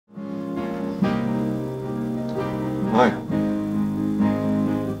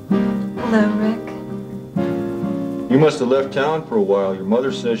Hello, Rick. You must have left town for a while. Your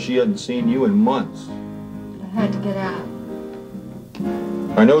mother says she hadn't seen you in months. I had to get out.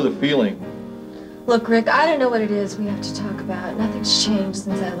 I know the feeling. Look, Rick, I don't know what it is we have to talk about. Nothing's changed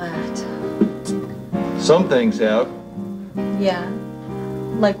since I left. Some things have. Yeah?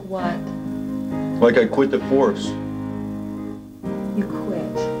 Like what? Like I quit the force. You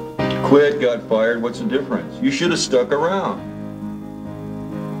quit. Quit, got fired, what's the difference? You should have stuck around.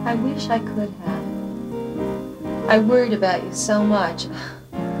 I wish I could have. I worried about you so much.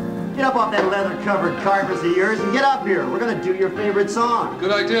 Get up off that leather-covered carcass of yours and get up here. We're gonna do your favorite song. Good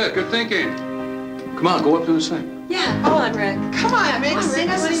idea, good thinking. Come on, go up to the sing. Yeah, come on, Rick. Come on, Rick, sing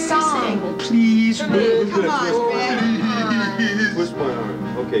us a song. Please, Come on, Rick. Twist my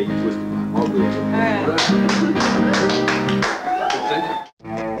arm. Okay, you twist my arm. I'll do it. All right. Good thinking.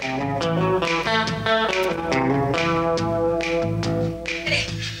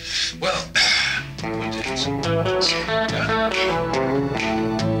 Well, we did some.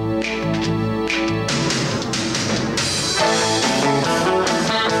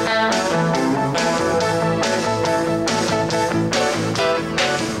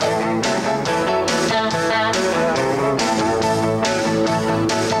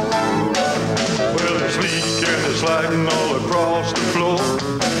 Sliding all across the floor,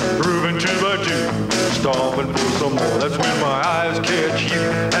 grooving to my tune, stomping for some more. That's when my eyes catch you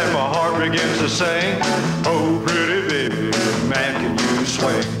and my heart begins to sing. Oh, pretty baby, man, can you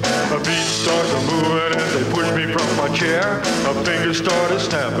swing? My feet start to moving as they push me from my chair. My fingers started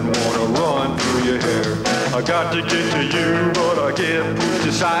snapping, wanna run through your hair. I got to get to you, but I get pushed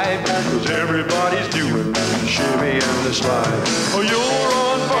aside, 'cause everybody's doing the shimmy and the slide. Oh, you're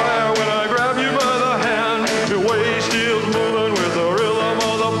on fire when I grab you by the hand. Your waist is moving with the rhythm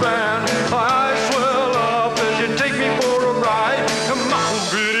of the band. My eyes swell up as you take me for a ride. Come on,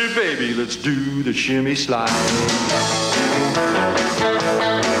 pretty baby, let's do the shimmy slide.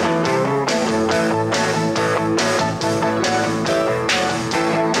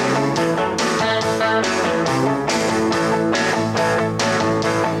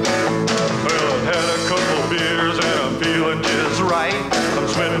 Well, I've had a couple beers and I'm feeling just right. I'm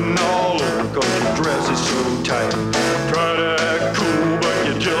sweating all over 'cause your dress is so tight. Try to act cool, but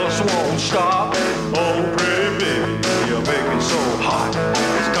you just won't stop. Oh, pretty baby, you make me so hot.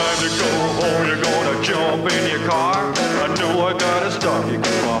 It's time to go home, you're gonna jump in your car. I know I gotta stop you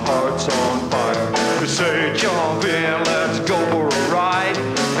 'cause my heart's on fire. You say jump in, let's go for a ride.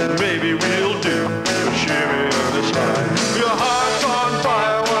 And maybe we'll do the shimmy and the slide. Your heart's on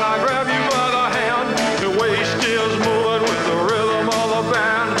fire when I grab you by the hand. Your waist is moving with the rhythm of the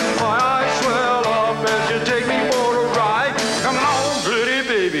band. My eyes swell up as you take me for a ride. Come on, pretty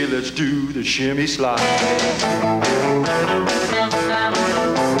baby, let's do the shimmy slide.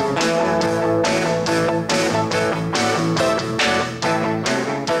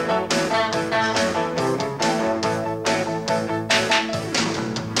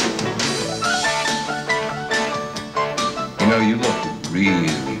 You know, you look really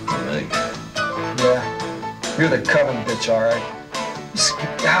familiar. Yeah, you're the coven bitch, all right. Just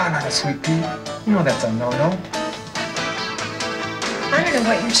get down on it, sweet pea. You know that's a no-no. I don't know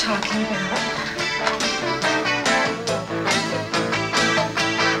what you're talking about.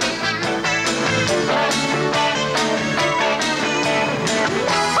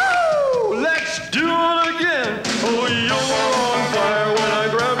 Let's do it again. Oh, you're on fire when I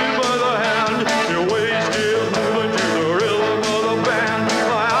grab you by the hand. Your waist is moving to the rhythm of the band.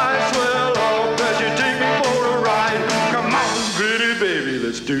 My eyes swell up as you take me for a ride. Come on, pretty baby,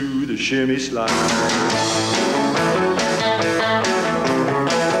 let's do the shimmy slide.